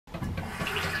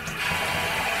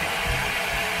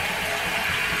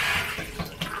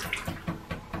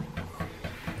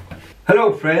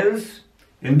Hello friends,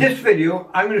 in this video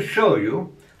I'm going to show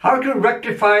you how to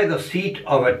rectify the seat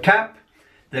of a tap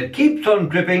that keeps on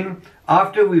dripping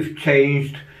after we've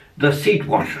changed the seat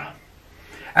washer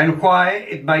and why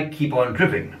it might keep on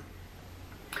dripping.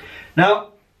 Now,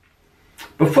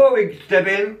 before we step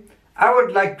in, I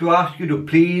would like to ask you to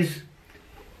please,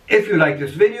 if you like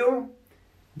this video,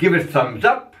 give it a thumbs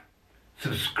up,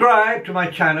 subscribe to my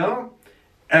channel,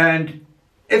 and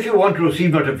if you want to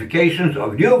receive notifications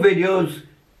of new videos,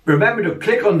 remember to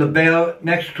click on the bell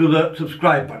next to the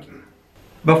subscribe button.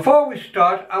 Before we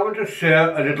start, I want to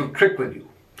share a little trick with you.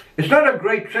 It's not a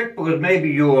great trick because maybe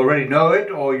you already know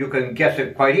it or you can guess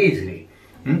it quite easily.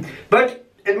 But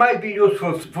it might be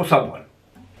useful for someone.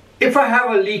 If I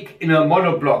have a leak in a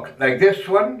monoblock like this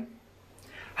one,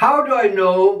 how do I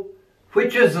know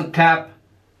which is the tap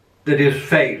that is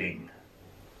failing?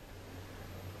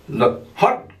 The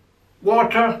hot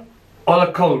water or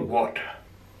the cold water?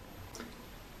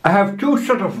 I have two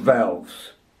shut-off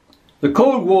valves. The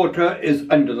cold water is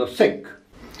under the sink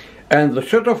and the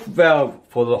shut-off valve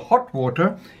for the hot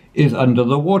water is under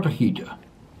the water heater.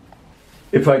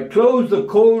 If I close the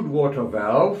cold water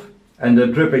valve and the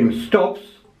dripping stops,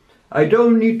 I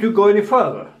don't need to go any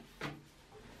further.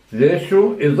 The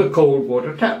issue is the cold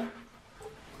water tap.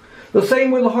 The same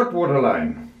with the hot water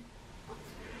line.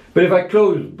 But if I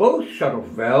close both shut-off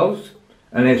valves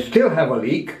and I still have a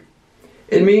leak,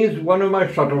 it means one of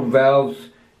my shut-off valves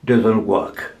doesn't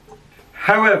work.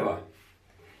 However,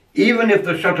 even if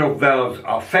the shut-off valves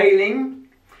are failing,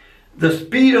 the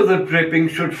speed of the dripping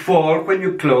should fall when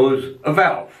you close a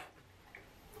valve.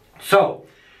 So,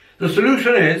 the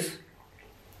solution is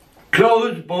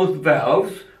close both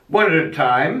valves one at a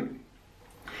time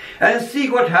and see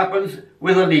what happens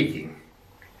with the leaking.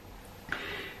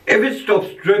 If it stops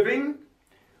dripping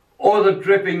or the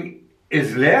dripping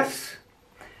is less,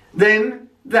 then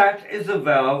that is the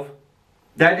valve,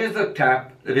 that is the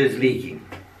tap that is leaking.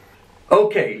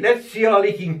 Okay, let's see our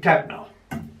leaking tap now.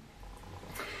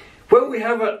 When we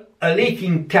have a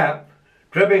leaking tap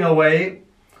dripping away,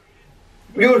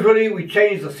 usually we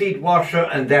change the seat washer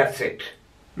and that's it.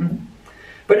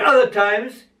 But other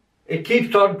times it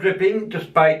keeps on dripping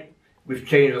despite we've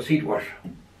changed the seat washer.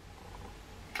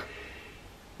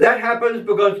 That happens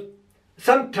because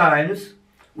sometimes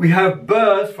we have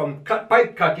burrs from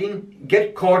pipe cutting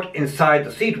get caught inside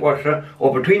the seat washer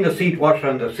or between the seat washer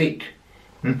and the seat,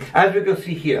 as we can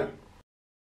see here.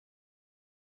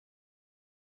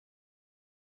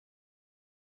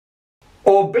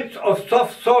 Or bits of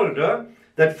soft solder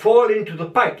that fall into the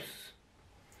pipes,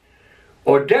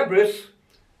 or debris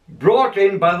brought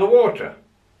in by the water,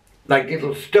 like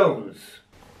little stones.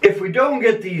 If we don't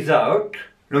get these out,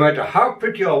 no matter how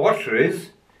pretty our washer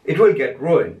is, it will get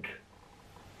ruined.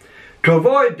 To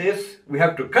avoid this, we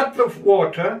have to cut the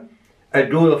water and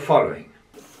do the following.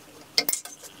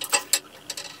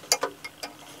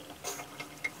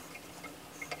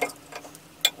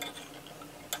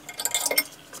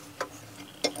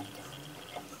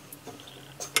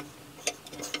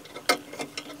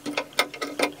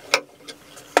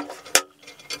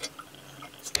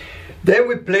 Then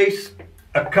we place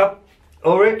a cup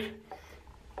over it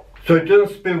so it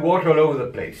doesn't spill water all over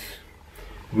the place.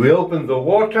 We open the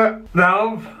water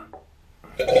valve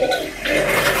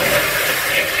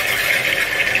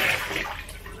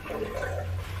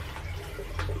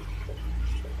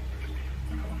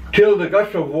till the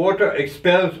gush of water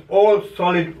expels all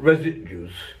solid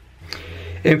residues.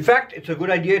 In fact, it's a good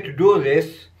idea to do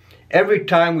this every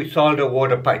time we solder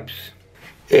water pipes.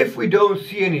 If we don't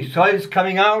see any solids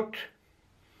coming out,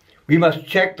 we must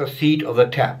check the seat of the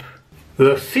tap.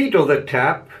 The seat of the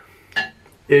tap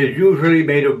is usually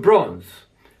made of bronze,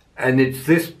 and it's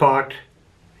this part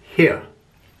here.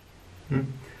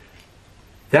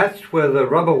 That's where the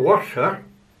rubber washer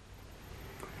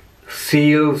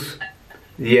seals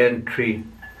the entry,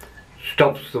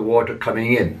 stops the water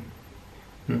coming in.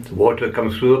 The water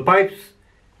comes through the pipes,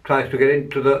 tries to get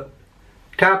into the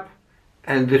tap,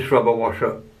 and this rubber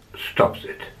washer stops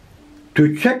it.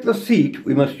 To check the seat,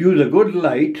 we must use a good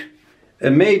light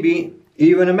and maybe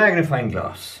even a magnifying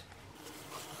glass.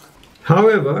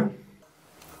 However,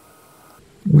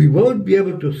 we won't be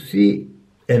able to see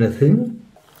anything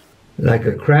like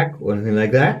a crack or anything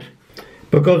like that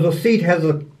because the seat has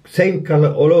the same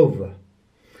color all over.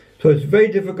 So it's very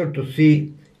difficult to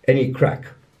see any crack.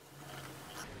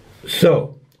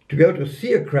 So, to be able to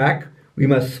see a crack, we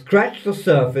must scratch the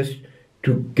surface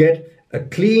to get a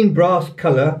clean brass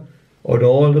color on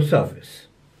all the surface.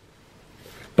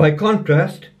 By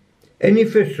contrast, any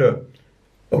fissure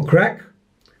or crack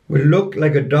will look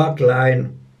like a dark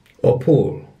line or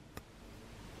pool.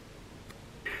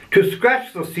 To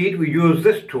scratch the seat we use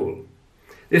this tool.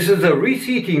 This is a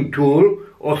reseating tool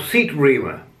or seat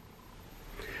reamer.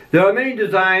 There are many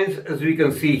designs as we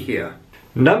can see here.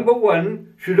 Number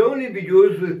 1 should only be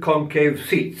used with concave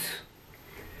seats.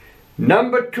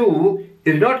 Number 2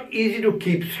 is not easy to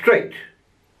keep straight.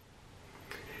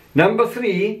 Number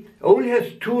 3 only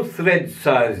has 2 thread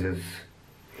sizes.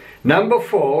 Number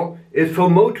 4 is for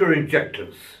motor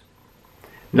injectors.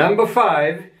 Number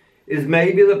 5 is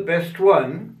maybe the best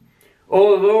one,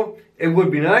 although it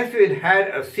would be nice if it had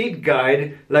a seat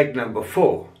guide like number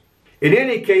 4. In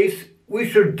any case, we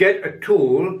should get a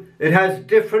tool that has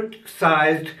different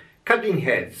sized cutting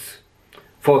heads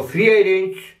for 3/8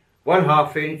 inch,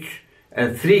 1/2 inch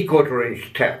and 3/4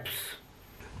 inch taps.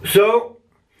 So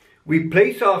we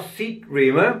place our seat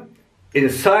reamer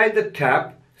inside the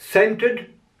tap centered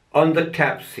on the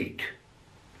tap seat.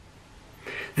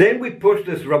 Then we put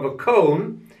this rubber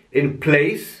cone in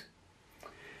place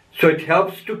so it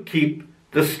helps to keep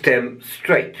the stem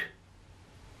straight.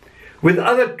 With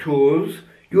other tools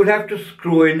you'll have to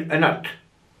screw in a nut.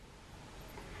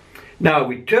 Now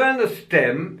we turn the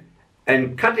stem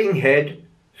and cutting head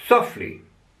softly,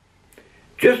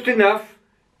 just enough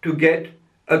to get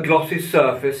a glossy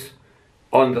surface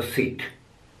on the seat.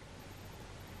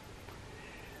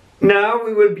 Now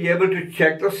we will be able to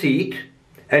check the seat,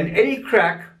 and any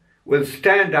crack will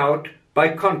stand out by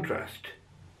contrast,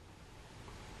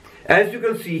 as you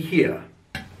can see here.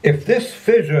 If this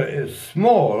fissure is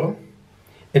small,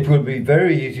 it will be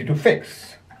very easy to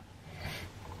fix.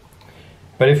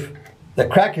 But if the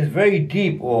crack is very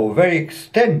deep or very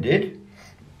extended,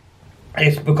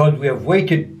 it's because we have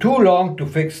waited too long to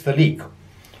fix the leak,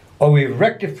 or we've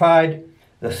rectified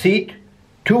the seat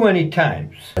too many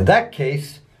times. In that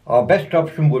case, our best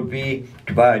option would be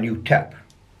to buy a new tap.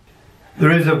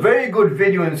 There is a very good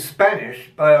video in Spanish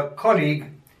by our colleague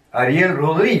Ariel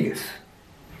Rodriguez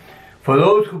for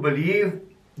those who believe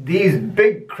these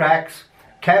big cracks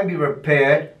can be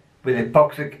repaired with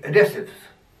epoxy adhesives.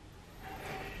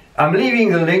 I'm leaving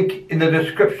the link in the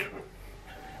description.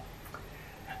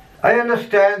 I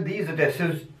understand these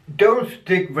adhesives don't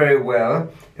stick very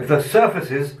well if the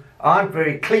surfaces aren't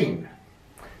very clean,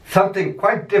 something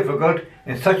quite difficult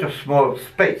in such a small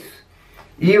space,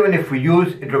 even if we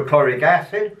use hydrochloric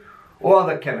acid or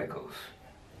other chemicals.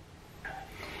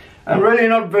 I'm really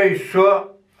not very sure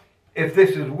if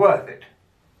this is worth it,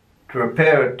 to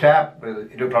repair a tap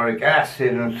with hydrochloric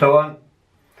acid and so on,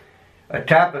 a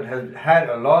tap that has had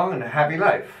a long and happy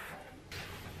life.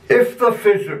 If the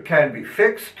fissure can be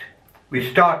fixed, we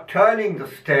start turning the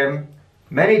stem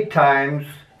many times,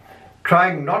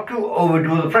 trying not to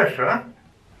overdo the pressure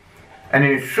and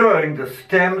ensuring the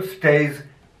stem stays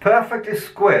perfectly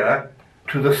square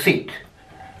to the seat.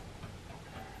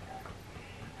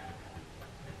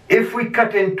 If we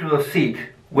cut into the seat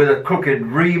with a crooked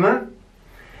reamer,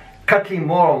 cutting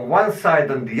more on one side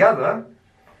than the other,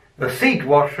 the seat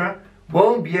washer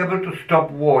won't be able to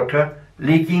stop water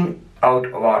leaking out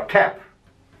of our tap,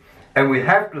 and we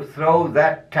have to throw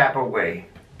that tap away.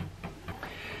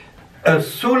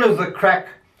 As soon as the crack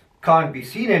can't be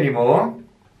seen anymore,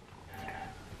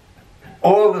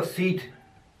 or the seat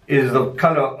is the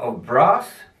color of brass,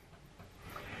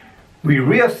 we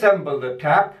reassemble the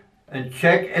tap and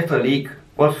check if the leak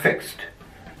was fixed.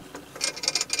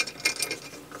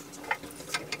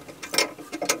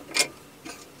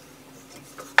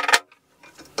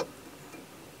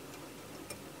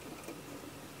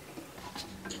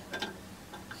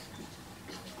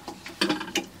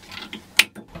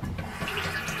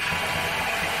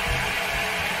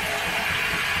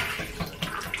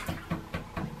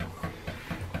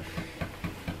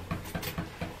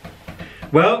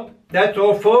 Well, that's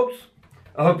all folks.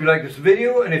 I hope you liked this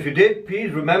video, and if you did,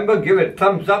 please remember, give it a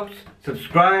thumbs up,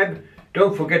 subscribe,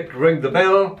 don't forget to ring the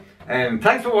bell, and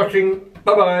thanks for watching.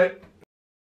 Bye bye.